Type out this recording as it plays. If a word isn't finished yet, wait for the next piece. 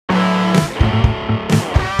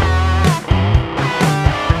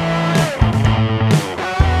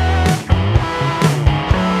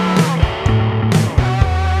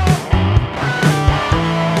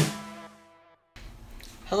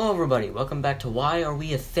everybody, welcome back to Why Are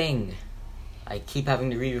We a Thing? I keep having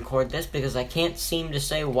to re-record this because I can't seem to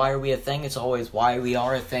say why are we a thing. It's always why we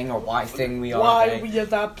are a thing or why thing we are why a thing. We are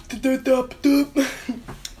that.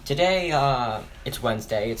 Today, it's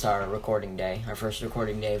Wednesday. It's our recording day, our first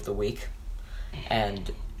recording day of the week. And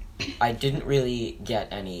I didn't really get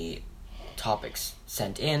any topics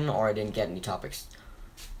sent in, or I didn't get any topics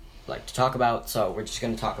to talk about, so we're just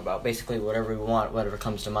going to talk about basically whatever we want, whatever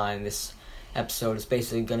comes to mind. This episode is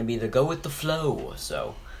basically going to be the go with the flow,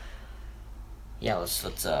 so yeah, let's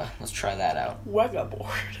try that out. Wega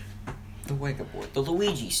board. The Wega board, the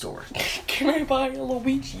Luigi store. Can I buy a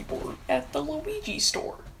Luigi board at the Luigi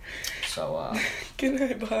store? So, can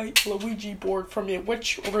I buy a Luigi board from a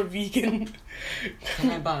witch or a vegan?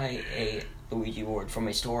 Can I buy a Luigi board from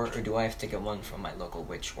a store, or do I have to get one from my local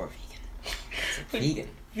witch or vegan? Vegan.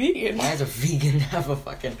 Vegan? Why does a vegan have a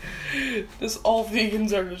fucking... All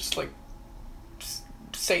vegans are just,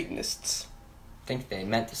 Satanists. I think they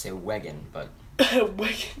meant to say wegan, but...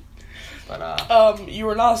 Wegan. But, you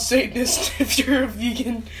are not a Satanist if you're a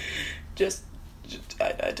vegan.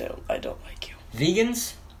 I don't like you.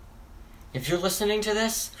 Vegans? If you're listening to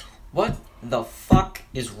this, what the fuck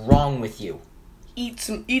is wrong with you? Eat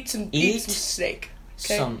some steak.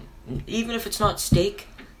 Okay? Even if it's not steak,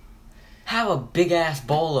 have a big ass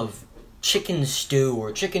bowl of chicken stew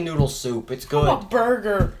or chicken noodle soup. It's good. Have a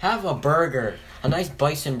burger. Have a burger. A nice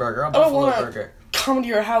bison burger, a buffalo burger. Come to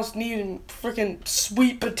your house and eat a freaking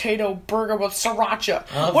sweet potato burger with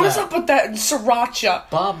sriracha. What is up with that and sriracha?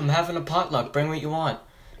 Bob, I'm having a potluck. Bring what you want.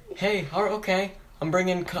 Hey, okay. I'm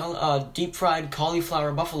bringing deep fried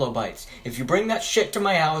cauliflower buffalo bites. If you bring that shit to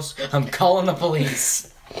my house, I'm calling the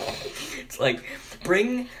police. It's like,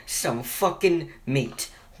 bring some fucking meat.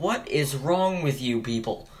 What is wrong with you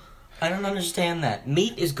people? I don't understand that.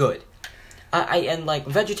 Meat is good. And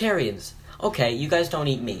vegetarians. Okay, you guys don't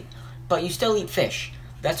eat meat, but you still eat fish.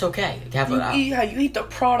 That's okay. You eat the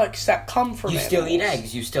products that come from animals. You still eat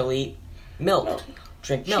eggs. You still eat milk. No.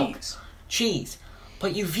 Drink milk. Cheese.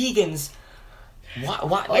 But you vegans...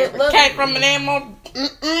 What? Came from an animal.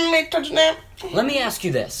 Touch an animal. Let me ask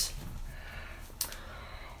you this.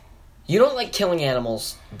 You don't like killing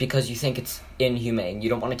animals because you think it's inhumane. You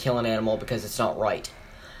don't want to kill an animal because it's not right.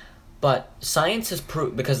 But science has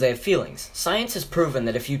because they have feelings. Science has proven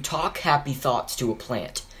that if you talk happy thoughts to a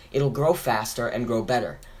plant, it'll grow faster and grow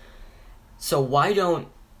better. So why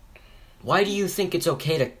do you think it's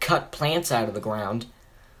okay to cut plants out of the ground,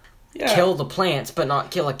 kill the plants, but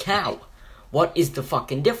not kill a cow? What is the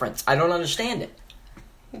fucking difference? I don't understand it.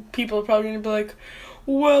 People are probably going to be like,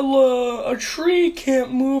 well, a tree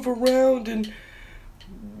can't move around and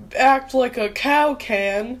act like a cow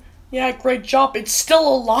can. Yeah, great job. It's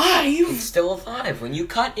still alive. It's still alive. When you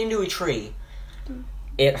cut into a tree,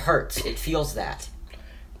 it hurts. It feels that.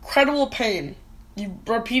 Incredible pain. You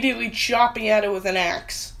repeatedly chopping at it with an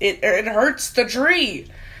axe. It hurts the tree.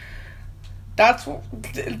 That's what...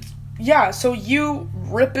 Yeah, so you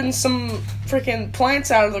ripping some freaking plants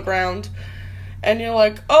out of the ground, and you're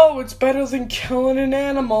like, oh, it's better than killing an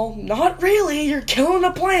animal. Not really, you're killing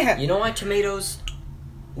a plant. You know why tomatoes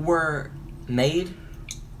were made?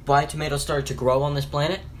 Why tomatoes started to grow on this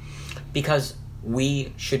planet? Because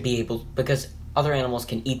because other animals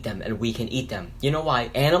can eat them, and we can eat them. You know why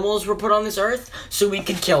animals were put on this earth? So we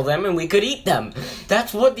could kill them, and we could eat them.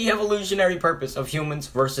 That's what the evolutionary purpose of humans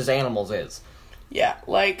versus animals is. Yeah,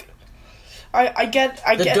 I get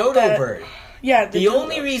the dodo that. Bird. Yeah, the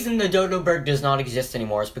only reason the dodo bird does not exist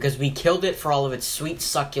anymore is because we killed it for all of its sweet,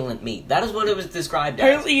 succulent meat. That is what it was described as.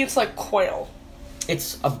 Apparently, it's like quail.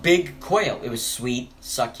 It's a big quail. It was sweet,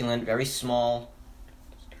 succulent, very small.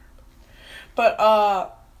 But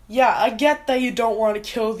yeah, I get that you don't want to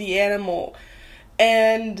kill the animal,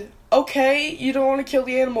 and okay, you don't want to kill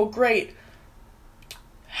the animal. Great.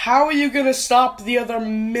 How are you gonna stop the other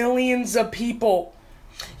millions of people?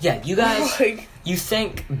 Yeah, you guys, you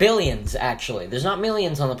think billions, actually. There's not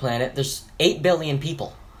millions on the planet. There's 8 billion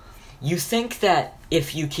people. You think that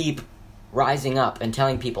if you keep rising up and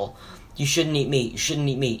telling people, you shouldn't eat meat, you shouldn't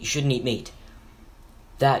eat meat, you shouldn't eat meat,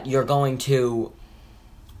 that you're going to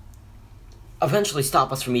eventually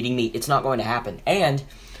stop us from eating meat. It's not going to happen. And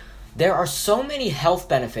there are so many health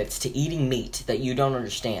benefits to eating meat that you don't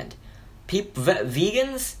understand.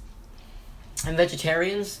 Vegans and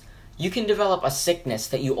vegetarians... You can develop a sickness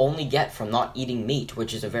that you only get from not eating meat,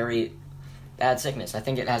 which is a very bad sickness. I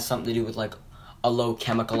think it has something to do with, a low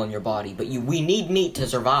chemical in your body. But we need meat to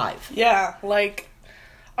survive. Yeah,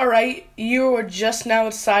 alright, you were just now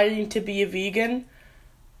deciding to be a vegan.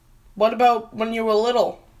 What about when you were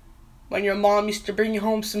little? When your mom used to bring you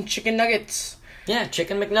home some chicken nuggets? Yeah,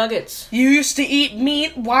 chicken McNuggets. You used to eat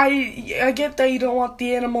meat. Why? I get that you don't want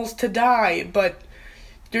the animals to die, but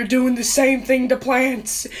you're doing the same thing to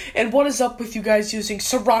plants. And what is up with you guys using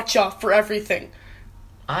sriracha for everything?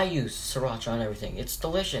 I use sriracha on everything. It's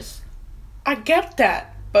delicious. I get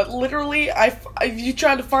that, but literally, if you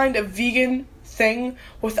try to find a vegan thing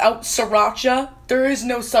without sriracha, there is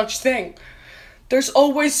no such thing. There's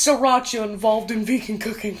always sriracha involved in vegan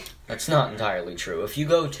cooking. That's not entirely true. If you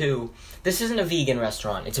go to... This isn't a vegan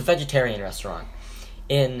restaurant. It's a vegetarian restaurant.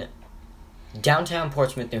 In downtown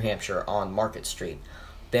Portsmouth, New Hampshire, on Market Street,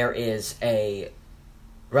 there is a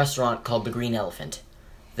restaurant called the Green Elephant.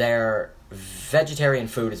 Their vegetarian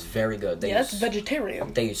food is very good. That's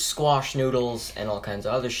vegetarian. They use squash noodles and all kinds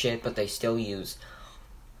of other shit, but they still use...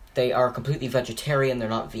 They are completely vegetarian, they're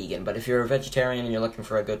not vegan. But if you're a vegetarian and you're looking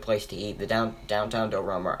for a good place to eat, the downtown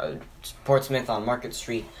Dover, Portsmouth on Market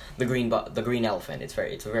Street, the Green Elephant. It's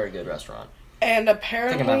a very good restaurant. And I think I'm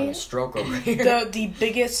having a apparently, stroke over here. the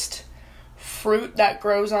biggest fruit that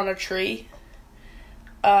grows on a tree,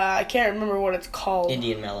 I can't remember what it's called.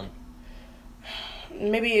 Indian melon.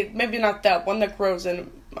 Maybe not that one that grows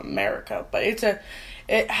in America, but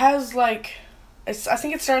it has like, I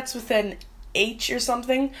think it starts with an H or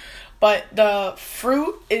something, but the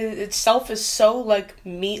fruit itself is so like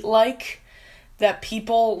meat-like that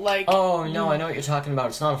people like. Oh no, I know what you're talking about.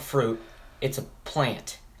 It's not a fruit, it's a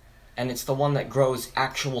plant, and it's the one that grows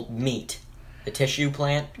actual meat. The tissue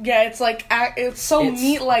plant. Yeah, it's like it's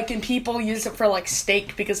meat-like, and people use it for like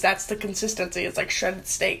steak because that's the consistency. It's like shredded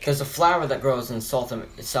steak. There's a flower that grows in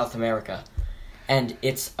South America, and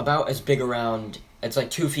it's about as big around. It's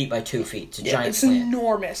like 2 feet by 2 feet. It's a giant plant. It's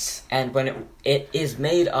enormous. And when it is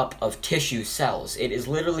made up of tissue cells, it is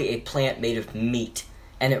literally a plant made of meat.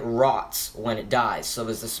 And it rots when it dies, so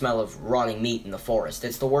there's the smell of rotting meat in the forest.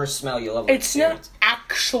 It's the worst smell you'll ever experience. It's not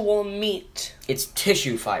actual meat. It's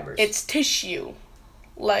tissue fibers. It's tissue.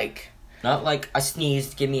 Like... Not like I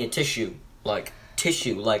sneezed, give me a tissue. Like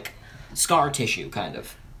tissue, like scar tissue, kind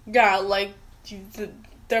of. Yeah, like...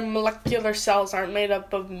 Their molecular cells aren't made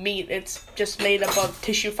up of meat. It's just made up of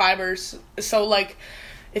tissue fibers. So, like,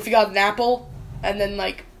 if you got an apple, and then,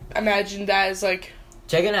 like, imagine that as, like...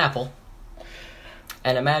 Take an apple,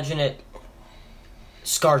 and imagine it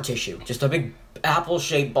scar tissue. Just a big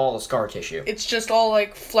apple-shaped ball of scar tissue. It's just all,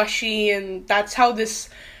 like, fleshy, and that's how this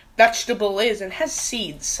vegetable is. And it has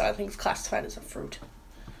seeds, so I think it's classified as a fruit.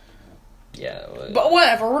 Yeah. But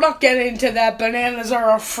whatever, we're not getting into that. Bananas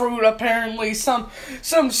are a fruit, apparently. Some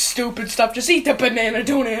stupid stuff. Just eat the banana,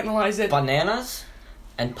 don't analyze it. Bananas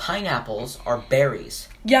and pineapples are berries.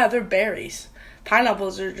 Yeah, they're berries.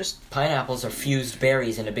 Pineapples are fused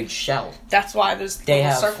berries in a big shell. That's why there's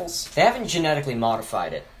little circles. They haven't genetically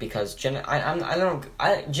modified it because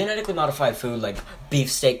genetically modified food like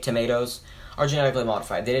beefsteak tomatoes are genetically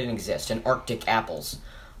modified. They didn't exist. And Arctic apples,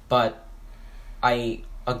 but I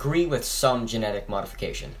agree with some genetic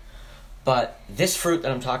modification. But this fruit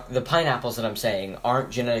that I'm talking, the pineapples that I'm saying,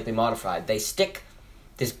 aren't genetically modified. They stick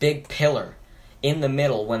this big pillar in the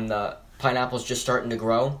middle when the pineapple's just starting to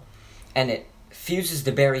grow, and it fuses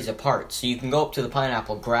the berries apart. So you can go up to the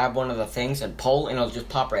pineapple, grab one of the things, and pull, and it'll just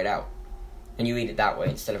pop right out. And you eat it that way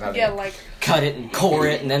instead of having to cut it and core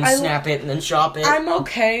it and then snap it and then chop it. I'm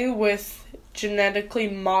okay with genetically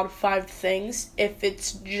modified things if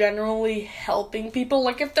it's generally helping people.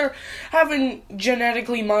 Like if they're having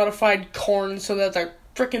genetically modified corn so that the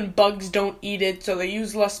freaking bugs don't eat it, so they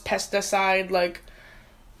use less pesticide, like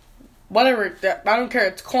whatever. I don't care,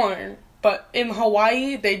 it's corn. But in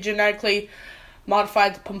Hawaii, they genetically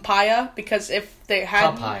modified the papaya because if they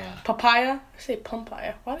had papaya, I say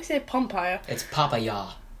papaya. Why do I say papaya? It's papaya.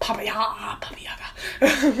 Papaya.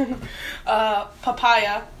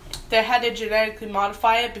 Papaya. They had to genetically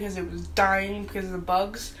modify it because it was dying because of the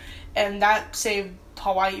bugs, and that saved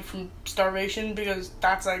Hawaii from starvation because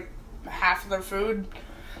that's like half of their food.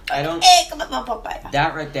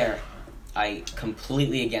 That right there, I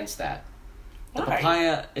completely against that. The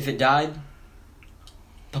papaya, if it died,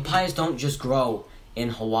 papayas don't just grow in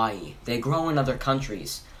Hawaii. They grow in other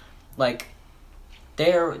countries. Like,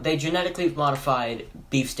 they genetically modified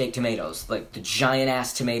beefsteak tomatoes, like the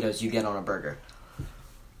giant-ass tomatoes you get on a burger.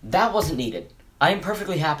 That wasn't needed. I am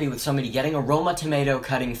perfectly happy with somebody getting a Roma tomato,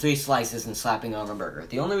 cutting 3 slices, and slapping it on a burger.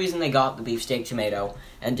 The only reason they got the beefsteak tomato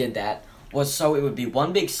and did that was so it would be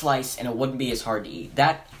one big slice and it wouldn't be as hard to eat.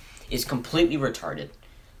 That is completely retarded.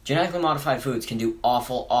 Genetically modified foods can do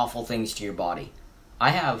awful, awful things to your body. I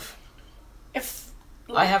have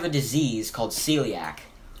a disease called celiac,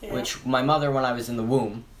 which my mother, when I was in the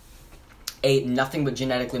womb, ate nothing but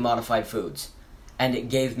genetically modified foods, and it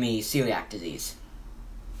gave me celiac disease.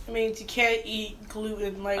 It means you can't eat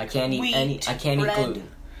gluten like I can't eat wheat, I can't bread, eat gluten.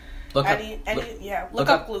 Look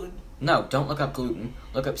up gluten. No, don't look up gluten.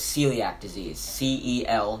 Look up celiac disease.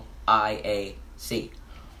 CELIAC.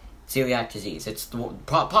 Celiac disease. It's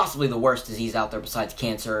possibly the worst disease out there besides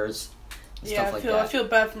cancers. Stuff like that. I feel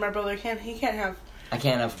bad for my brother. He can't have. I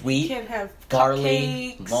can't have wheat. He can't have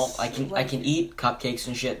barley, cupcakes, malt. I can eat cupcakes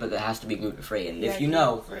and shit, but it has to be gluten free. And if you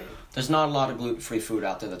know, gluten-free. there's not a lot of gluten free food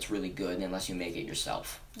out there that's really good unless you make it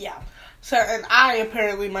yourself. Yeah. So, and I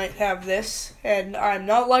apparently might have this, and I'm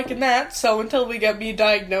not liking that. So until we get me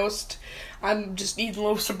diagnosed, I'm just eating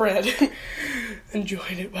loaves of bread,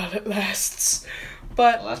 enjoying it while it lasts.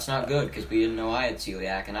 But well, that's not good because we didn't know I had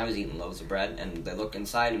celiac, and I was eating loaves of bread, and they looked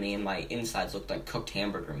inside of me, and my insides looked like cooked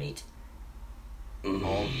hamburger meat.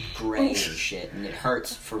 All gray and shit, and it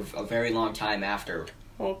hurts for a very long time after.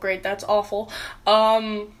 Oh, great, that's awful.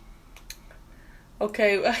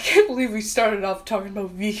 Okay, I can't believe we started off talking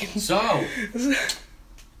about vegans. So,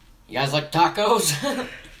 you guys like tacos?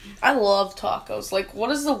 I love tacos. Like,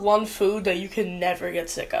 what is the one food that you can never get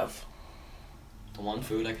sick of? The one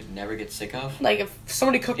food I could never get sick of? Like, if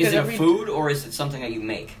somebody cooked it every... Is it a food, or is it something that you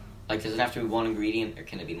make? Like, does it have to be one ingredient, or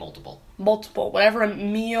can it be multiple? Multiple. Whatever a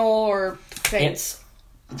meal or thing.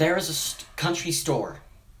 There is a country store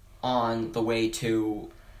on the way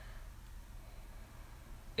to...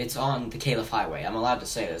 It's on the Caliph Highway. I'm allowed to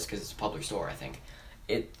say this because it's a public store, I think.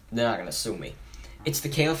 They're not going to sue me. It's the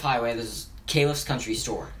Caliph Highway. There's Caliph's Country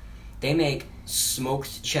Store. They make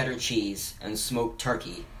smoked cheddar cheese and smoked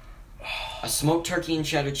turkey. A smoked turkey and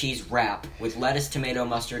cheddar cheese wrap with lettuce, tomato,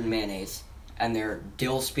 mustard, and mayonnaise, and their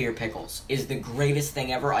dill spear pickles is the greatest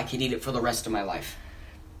thing ever. I could eat it for the rest of my life.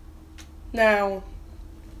 Now,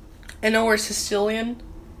 I know we're Sicilian,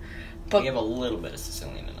 but we have a little bit of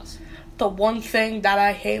Sicilian in us. The one thing that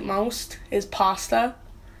I hate most is pasta.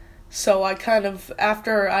 So I kind of,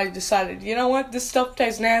 after I decided, you know what, this stuff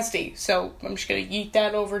tastes nasty, so I'm just going to yeet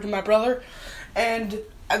that over to my brother. And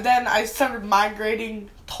then I started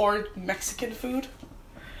migrating toward Mexican food.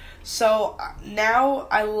 So now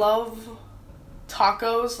I love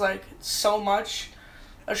tacos, like, so much.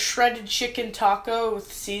 A shredded chicken taco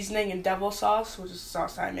with seasoning and devil sauce, which is the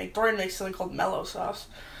sauce I make. Dorian makes something called mellow sauce.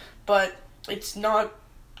 But it's not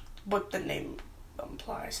what the name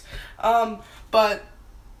implies. But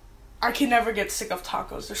I can never get sick of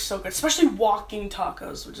tacos. They're so good. Especially walking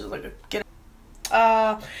tacos, which is like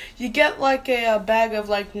you get like a bag of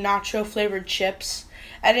like nacho flavored chips,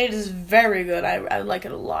 and it is very good. I like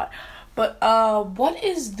it a lot. But what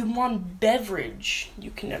is the one beverage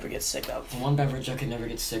you can never get sick of? The one beverage I could never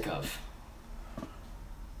get sick of.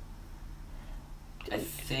 I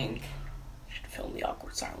think I should film the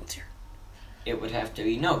awkward silence here. It would have to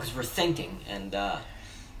be because we're thinking, and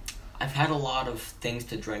I've had a lot of things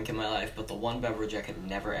to drink in my life, but the one beverage I could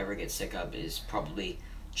never ever get sick of is probably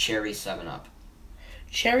cherry 7-Up.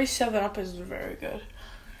 Cherry 7-Up is very good.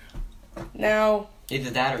 Now,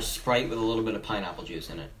 either that or Sprite with a little bit of pineapple juice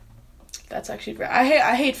in it. That's actually great.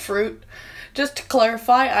 I hate fruit. Just to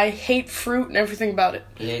clarify, I hate fruit and everything about it.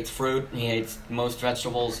 He hates fruit. He hates most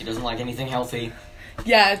vegetables. He doesn't like anything healthy.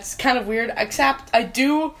 Yeah, it's kind of weird. Except I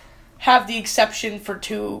do have the exception for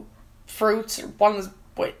 2 fruits. One is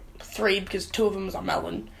 3 because 2 of them is a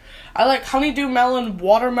melon. I like honeydew melon,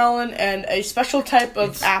 watermelon, and a special type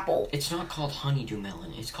of apple. It's not called honeydew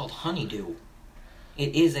melon. It's called honeydew.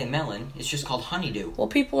 It is a melon. It's just called honeydew. Well,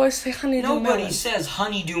 people always say honeydew melon. Nobody says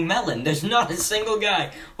honeydew melon. There's not a single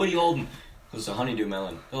guy. What are you holding? This is a honeydew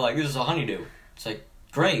melon. They're like, this is a honeydew. It's like,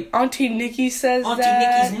 great. Auntie Nikki says Auntie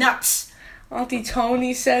that. Nikki's nuts. Auntie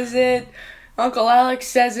Tony says it. Uncle Alex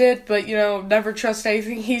says it, but, never trust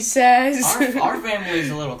anything he says. Our family's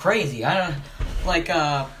a little crazy. I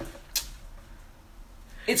don't...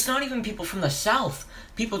 It's not even people from the South.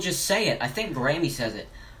 People just say it. I think Grammy says it.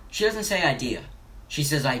 She doesn't say idea. She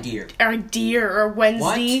says idea. Idea or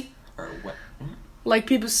Wednesday. What? Or what? Like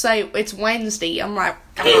people say, it's Wednesday. I'm like,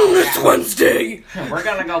 it's Wednesday. We're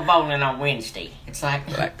gonna go bowling on Wednesday. It's like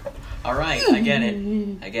alright, I get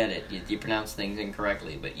it. You pronounce things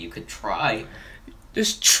incorrectly, but you could try.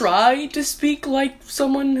 Just try to speak like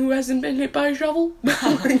someone who hasn't been hit by a shovel.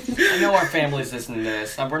 I know our family's listening to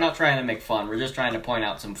this. We're not trying to make fun. We're just trying to point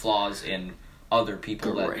out some flaws in other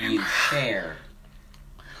people that you share.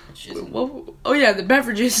 Well, the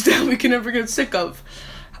beverages that we can never get sick of.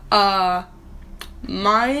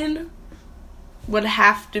 Mine would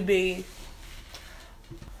have to be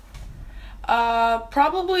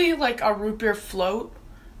probably like a root beer float,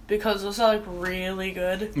 because those are like really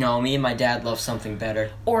good. No, me and my dad love something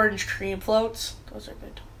better. Orange cream floats, those are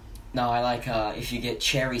good. No, I like if you get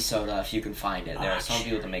cherry soda, if you can find it. There are some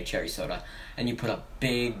people that make cherry soda, and you put a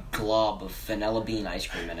big glob of vanilla bean ice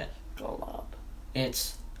cream in it. Glob.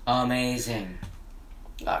 It's amazing.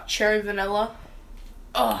 Cherry vanilla.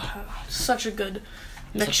 Oh, such a good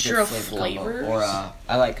mixture of flavors. Or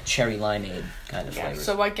I like cherry limeade kind of flavors.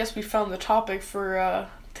 So I guess we found the topic for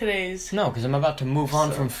today's. No, because I'm about to move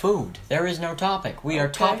on from food. There is no topic. We are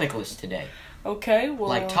topicless today. Okay, well.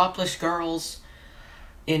 Like topless girls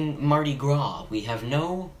in Mardi Gras. We have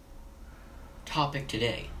no topic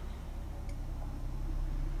today.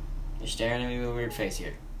 You're staring at me with a weird face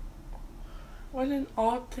here. What an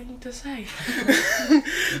odd thing to say.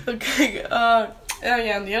 Okay,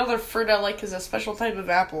 and the other fruit I like is a special type of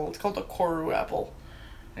apple. It's called a koru apple.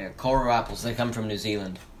 Yeah, koru apples, they come from New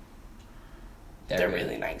Zealand. They're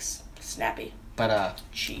really nice. Snappy. But,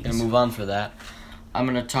 cheese. Gonna move on for that. I'm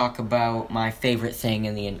gonna talk about my favorite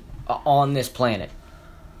thing on this planet.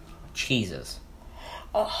 Cheeses.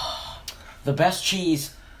 Oh. The best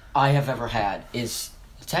cheese I have ever had is...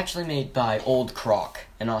 It's actually made by Old Croc,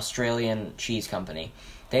 an Australian cheese company.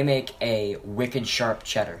 They make a wicked sharp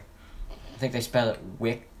cheddar. I think they spell it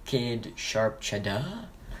wicked sharp cheddar.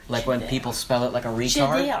 Like when people spell it like a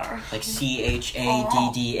retard. Cheddar. Like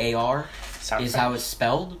CHADDAR is how it's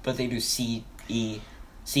spelled, but they do CHEDDAH,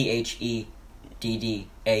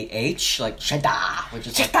 like cheddar, which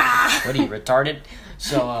is like, what are you, retarded?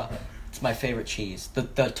 So, it's my favorite cheese.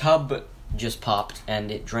 The tub just popped,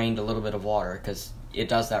 and it drained a little bit of water, because it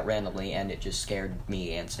does that randomly, and it just scared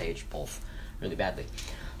me and Sage both really badly.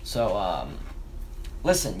 So,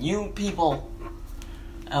 listen, you people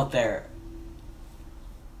out there,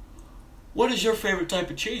 what is your favorite type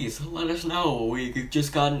of cheese? Let us know. We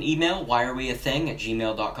just got an email,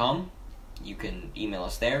 whyareweathing@gmail.com. You can email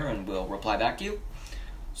us there, and we'll reply back to you.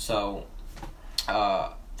 So,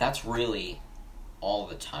 that's really all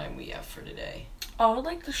the time we have for today. I would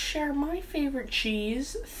like to share my favorite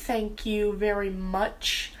cheese. Thank you very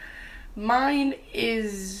much. Mine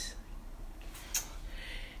is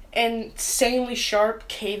insanely sharp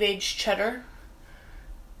cave-aged cheddar.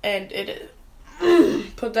 And it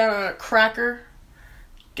put that on a cracker.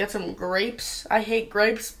 Get some grapes. I hate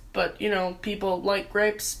grapes, but, people like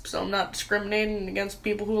grapes, so I'm not discriminating against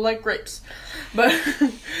people who like grapes. But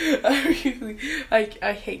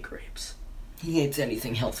I hate grapes. He hates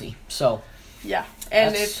anything healthy, so... Yeah,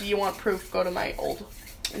 and if you want proof, go to my old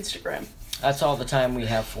Instagram. That's all the time we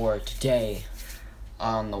have for today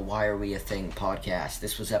on the Why Are We A Thing podcast.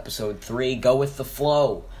 This was episode 3. Go with the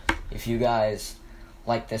flow. If you guys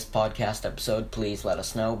like this podcast episode, please let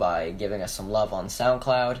us know by giving us some love on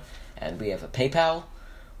SoundCloud. And we have a PayPal,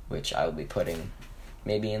 which I will be putting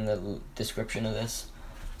maybe in the description of this.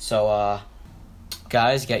 So,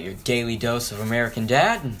 guys, get your daily dose of American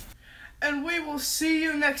Dad. And we will see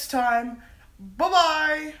you next time.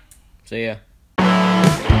 Bye-bye. See ya.